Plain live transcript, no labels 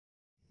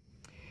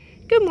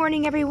Good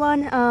morning,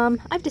 everyone.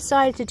 I've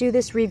decided to do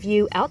this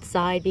review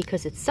outside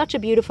because it's such a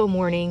beautiful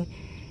morning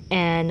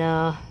and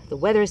the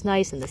weather's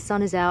nice and the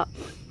sun is out.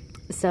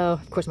 So,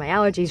 of course, my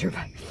allergies are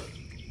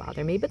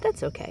bother me, but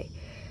that's okay.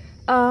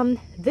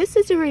 This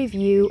is a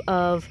review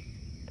of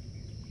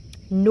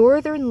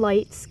Northern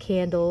Lights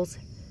Candles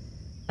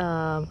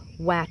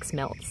wax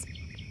melts.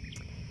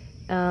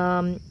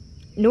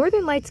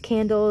 Northern Lights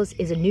Candles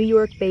is a New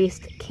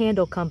York-based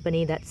candle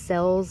company that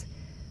sells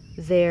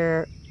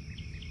their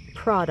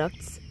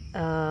products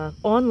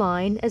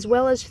online as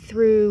well as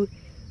through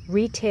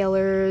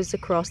retailers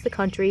across the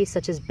country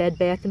such as Bed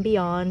Bath &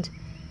 Beyond,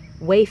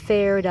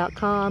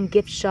 Wayfair.com,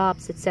 gift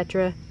shops,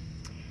 etc.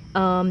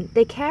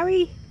 They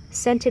carry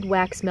scented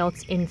wax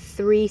melts in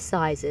 3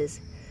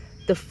 sizes.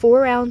 The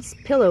 4-ounce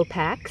pillow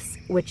packs,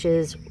 which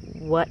is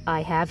what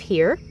I have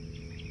here.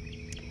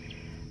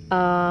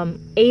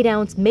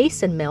 8-ounce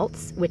mason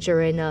melts, which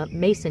are in a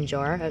mason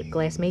jar, a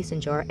glass mason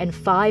jar, and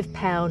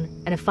 5-pound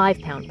and a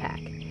 5-pound pack.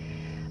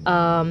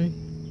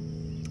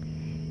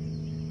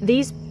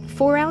 These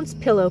 4-ounce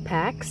pillow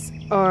packs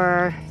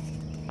are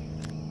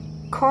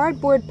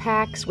cardboard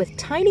packs with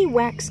tiny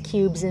wax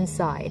cubes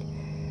inside.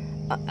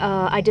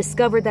 I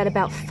discovered that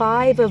about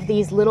 5 of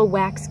these little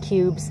wax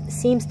cubes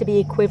seems to be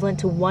equivalent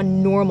to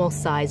 1 normal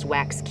size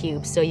wax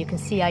cube. So you can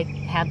see I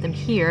have them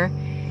here.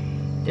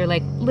 They're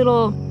like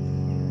little,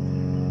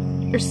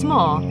 they're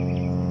small.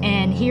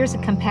 And here's a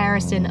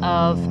comparison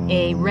of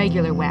a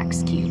regular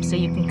wax cube. So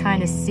you can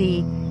kind of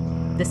see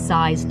the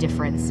size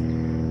difference.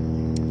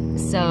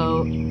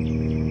 So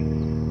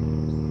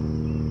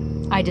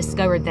I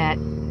discovered that,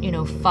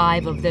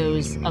 5 of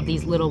these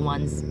little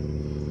ones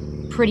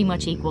pretty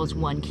much equals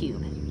 1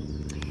 cube.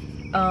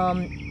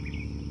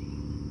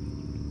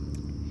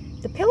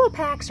 The pillow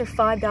packs are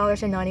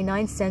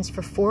 $5.99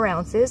 for 4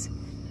 ounces,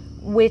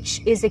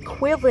 which is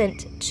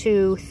equivalent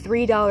to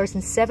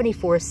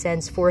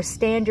 $3.74 for a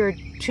standard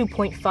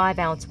 2.5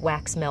 ounce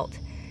wax melt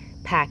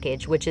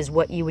package, which is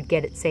what you would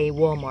get at, say,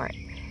 Walmart.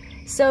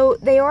 So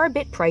they are a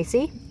bit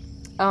pricey.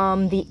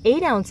 The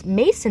 8-ounce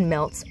mason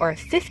melts are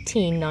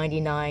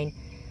 $15.99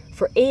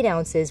 for 8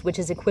 ounces, which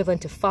is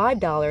equivalent to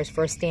 $5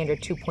 for a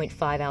standard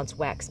 2.5 ounce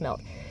wax melt.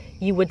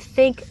 You would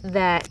think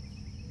that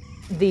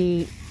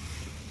the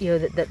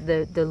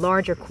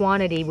larger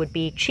quantity would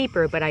be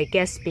cheaper, but I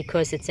guess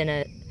because it's in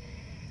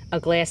a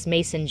glass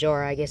mason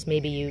jar, I guess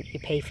maybe you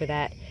pay for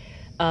that.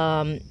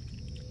 The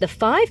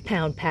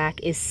 5-pound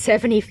pack is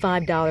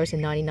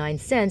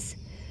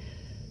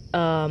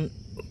 $75.99,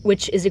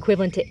 which is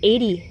equivalent to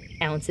 80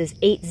 ounces,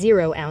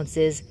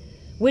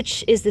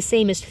 which is the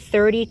same as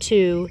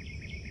 32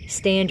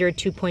 standard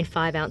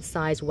 2.5 ounce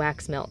size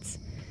wax melts.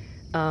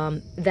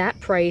 That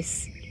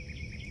price,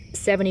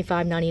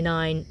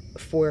 $75.99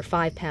 for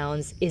 5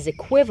 pounds, is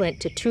equivalent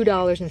to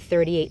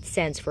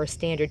 $2.38 for a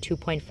standard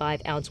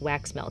 2.5 ounce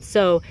wax melt.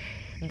 So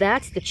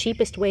that's the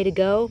cheapest way to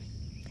go,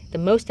 the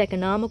most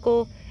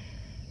economical,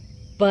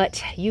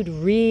 but you'd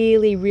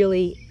really,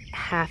 really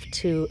have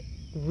to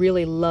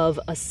really love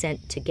a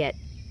scent to get,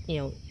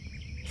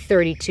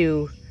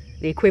 32,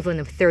 the equivalent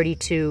of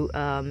 32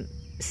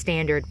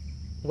 standard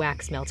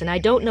wax melts. And I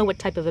don't know what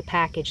type of a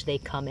package they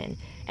come in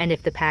and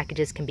if the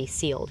packages can be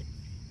sealed.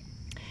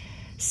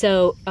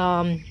 So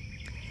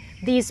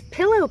these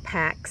pillow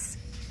packs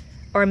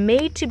are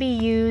made to be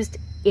used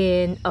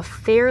in a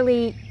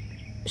fairly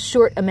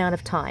short amount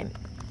of time.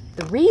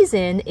 The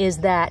reason is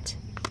that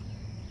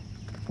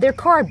they're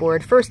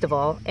cardboard, first of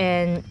all,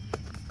 and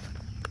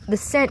the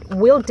scent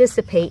will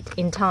dissipate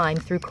in time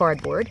through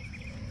cardboard.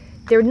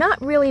 They're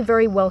not really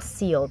very well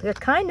sealed. They're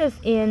kind of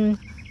in,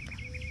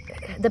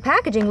 the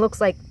packaging looks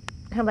like,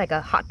 kind of like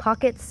a Hot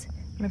Pockets. I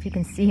don't know if you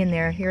can see in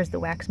there. Here's the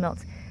wax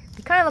melts.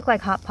 They kind of look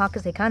like Hot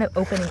Pockets. They kind of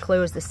open and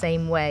close the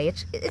same way.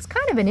 It's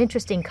kind of an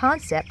interesting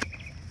concept.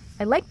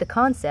 I like the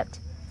concept.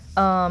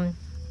 I'm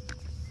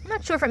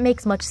not sure if it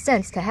makes much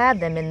sense to have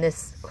them in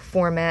this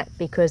format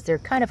because they're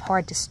kind of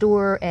hard to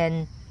store,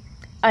 and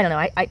I don't know.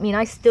 I mean,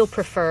 I still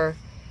prefer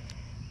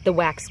the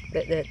wax,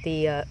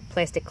 the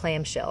plastic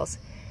clamshells.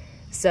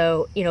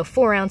 So,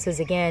 4 ounces,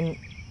 again,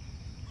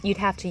 you'd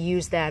have to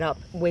use that up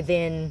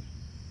within,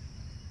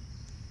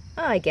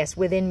 I guess,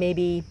 within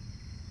maybe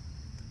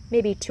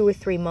 2 or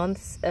 3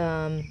 months,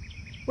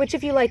 which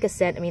if you like a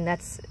scent, I mean,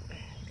 it's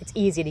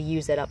easy to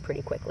use that up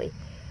pretty quickly.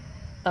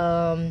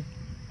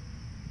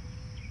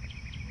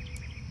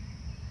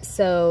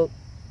 So,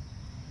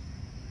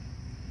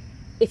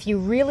 if you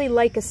really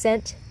like a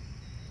scent,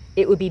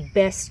 it would be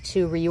best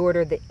to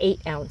reorder the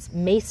 8-ounce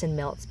mason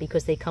melts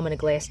because they come in a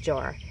glass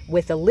jar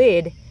with a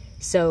lid,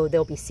 so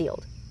they'll be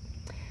sealed.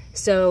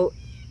 So,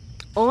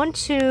 on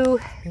to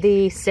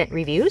the scent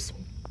reviews.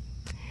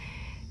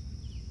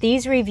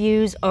 These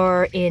reviews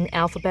are in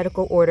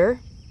alphabetical order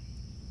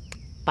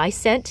by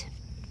scent.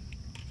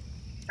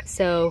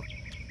 So,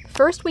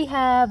 first we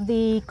have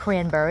the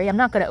cranberry. I'm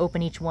not going to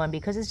open each one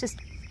because it's just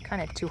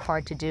kind of too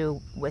hard to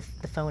do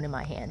with the phone in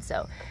my hand.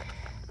 So,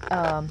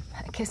 I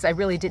guess I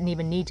really didn't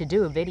even need to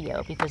do a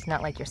video because it's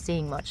not like you're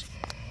seeing much.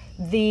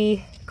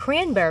 The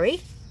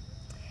cranberry,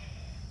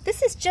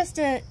 this is just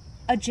a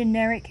a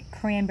generic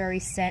cranberry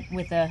scent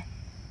with a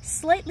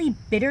slightly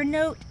bitter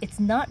note. It's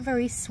not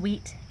very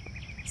sweet.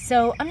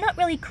 So I'm not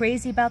really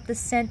crazy about this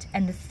scent,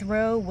 and the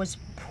throw was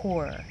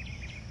poor.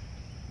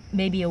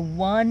 Maybe a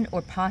 1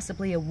 or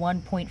possibly a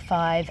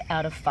 1.5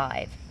 out of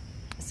 5.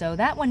 So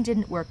that one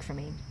didn't work for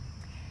me.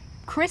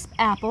 Crisp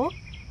Apple.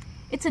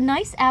 It's a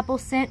nice apple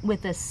scent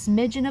with a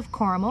smidgen of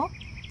caramel.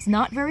 It's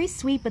not very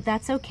sweet, but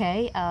that's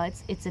okay.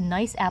 It's a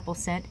nice apple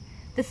scent.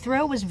 The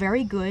throw was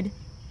very good,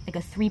 like a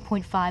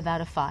 3.5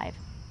 out of 5.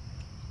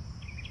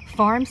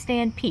 Farm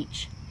Stand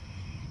Peach.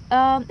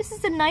 This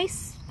is a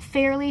nice,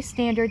 fairly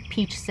standard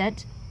peach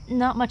scent.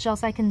 Not much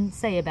else I can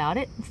say about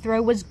it. The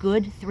throw was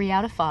good, 3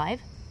 out of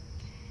 5.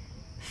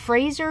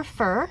 Fraser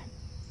Fir.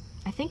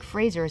 I think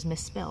Fraser is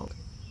misspelled.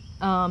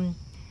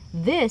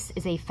 This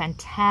is a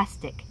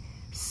fantastic,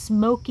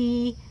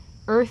 smoky,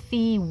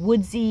 earthy,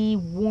 woodsy,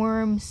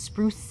 warm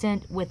spruce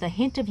scent with a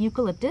hint of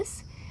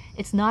eucalyptus.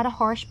 It's not a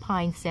harsh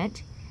pine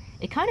scent.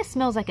 It kind of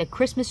smells like a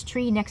Christmas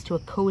tree next to a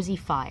cozy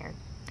fire.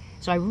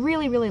 So I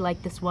really, really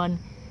like this one.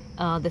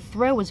 The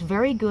throw was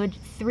very good,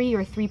 3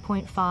 or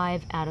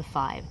 3.5 out of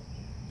 5.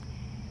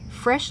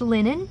 Fresh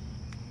Linen.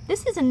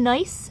 This is a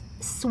nice,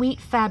 sweet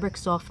fabric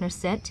softener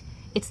scent.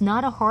 It's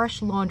not a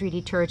harsh laundry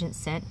detergent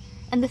scent,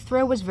 and the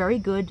throw was very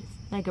good,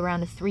 like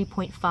around a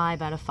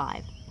 3.5 out of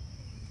 5.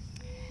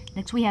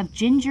 Next we have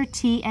Ginger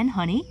Tea and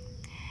Honey.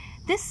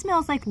 This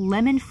smells like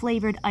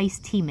lemon-flavored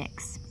iced tea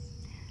mix.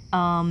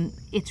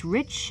 It's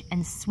rich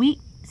and sweet,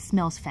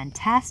 smells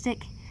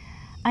fantastic.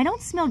 I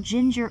don't smell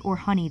ginger or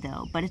honey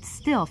though, but it's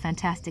still a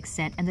fantastic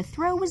scent, and the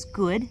throw was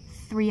good,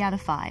 3 out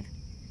of 5.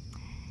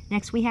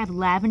 Next we have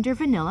Lavender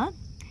Vanilla.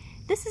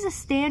 This is a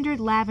standard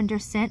lavender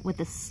scent with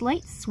a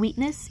slight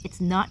sweetness.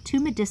 It's not too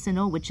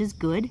medicinal, which is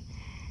good.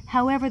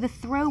 However, the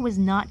throw was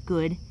not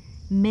good,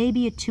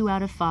 maybe a 2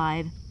 out of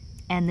 5,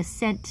 and the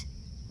scent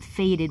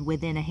faded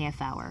within a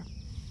half hour.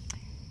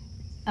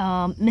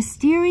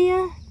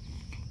 Mysteria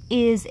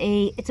is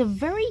it's a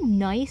very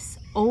nice,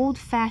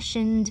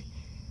 old-fashioned,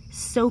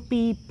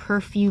 soapy,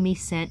 perfumey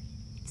scent.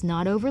 It's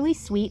not overly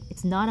sweet.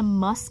 It's not a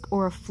musk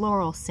or a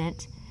floral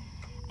scent.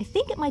 I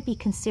think it might be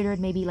considered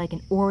maybe like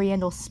an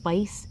oriental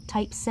spice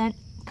type scent.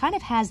 Kind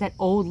of has that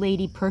old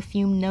lady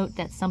perfume note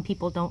that some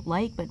people don't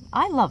like, but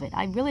I love it.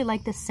 I really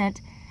like this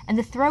scent, and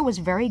the throw was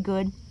very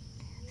good,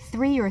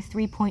 3 or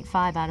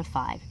 3.5 out of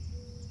 5.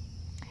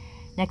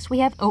 Next we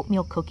have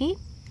Oatmeal Cookie.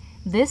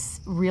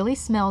 This really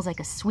smells like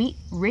a sweet,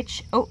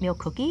 rich oatmeal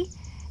cookie,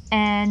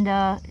 and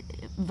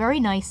very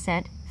nice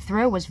scent.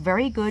 Throw was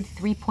very good,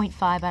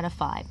 3.5 out of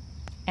 5.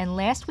 And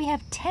last we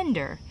have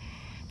Tender.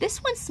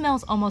 This one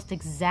smells almost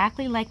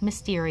exactly like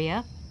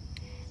Mysteria,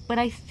 but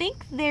I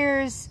think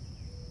there's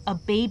a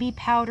baby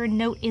powder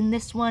note in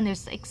this one.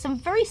 There's like some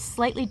very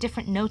slightly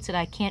different notes that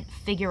I can't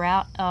figure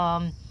out.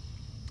 And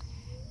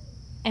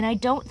I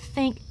don't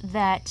think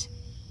that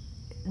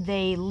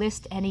they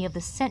list any of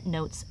the scent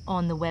notes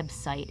on the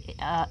website.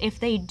 If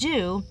they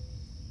do,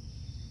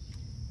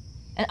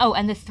 oh,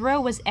 and the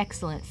throw was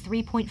excellent,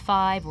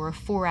 3.5 or a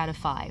 4 out of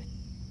 5.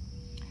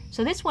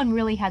 So this one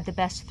really had the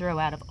best throw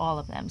out of all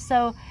of them.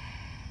 So,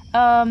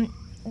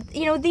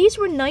 you know, these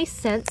were nice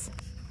scents.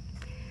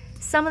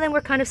 Some of them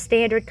were kind of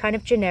standard, kind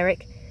of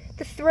generic.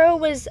 The throw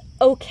was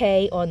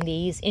okay on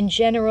these. In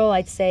general,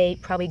 I'd say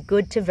probably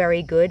good to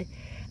very good.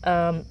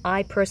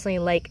 I personally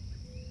like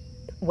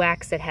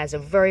wax that has a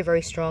very,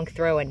 very strong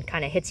throw and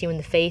kind of hits you in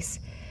the face.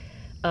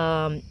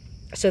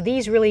 So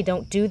these really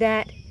don't do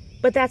that,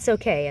 but that's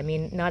okay. I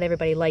mean, not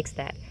everybody likes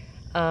that.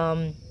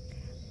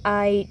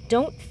 I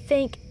don't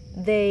think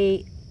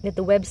that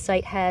the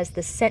website has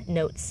the scent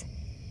notes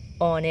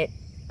on it.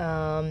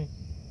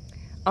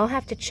 I'll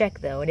have to check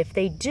though, and if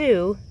they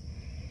do,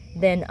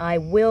 then I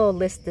will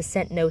list the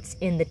scent notes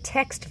in the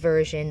text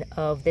version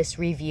of this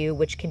review,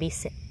 which can be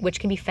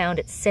found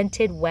at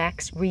Scented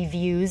Wax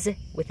Reviews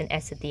with an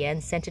S at the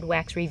end,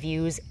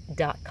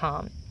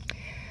 scentedwaxreviews.com.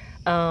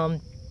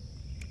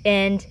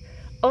 And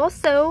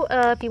also,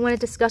 if you want to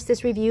discuss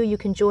this review, you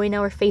can join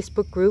our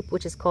Facebook group,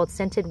 which is called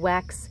Scented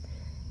Wax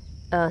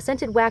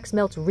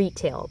Melts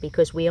Retail,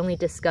 because we only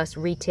discuss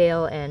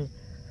retail and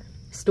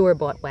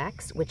store-bought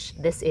wax, which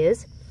this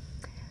is.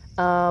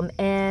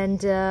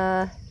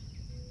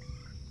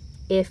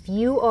 If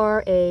you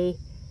are a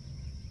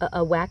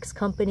wax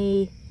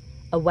company,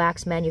 a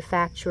wax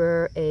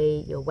manufacturer,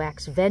 a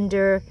wax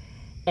vendor,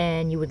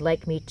 and you would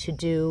like me to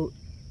do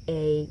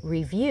a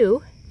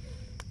review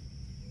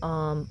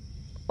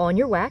on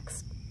your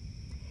wax,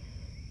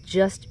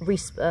 just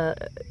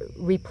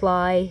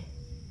reply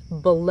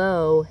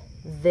below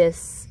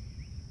this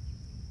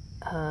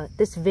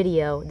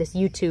video, this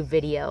YouTube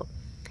video.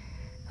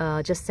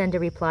 Just send a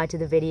reply to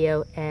the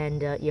video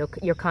and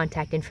your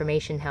contact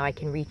information, how I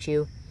can reach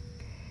you.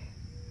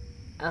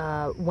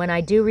 When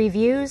I do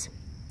reviews,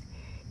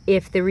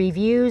 if the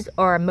reviews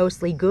are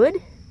mostly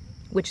good,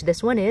 which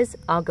this one is,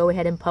 I'll go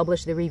ahead and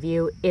publish the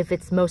review. If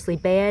it's mostly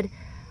bad,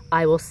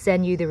 I will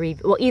send you the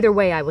review. Well, either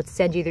way, I would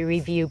send you the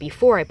review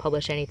before I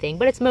publish anything.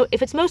 But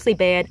if it's mostly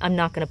bad, I'm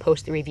not going to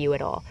post the review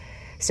at all.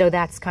 So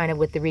that's kind of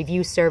with the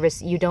review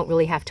service. You don't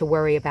really have to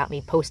worry about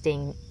me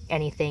posting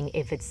anything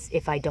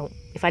if I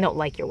don't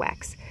like your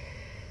wax.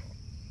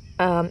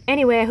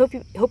 Anyway, I hope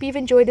you've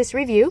enjoyed this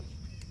review.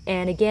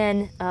 And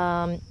again,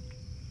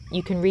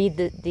 you can read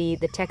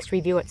the text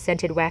review at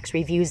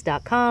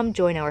scentedwaxreviews.com.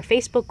 Join our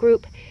Facebook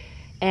group,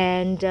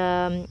 and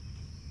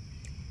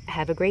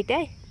have a great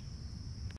day.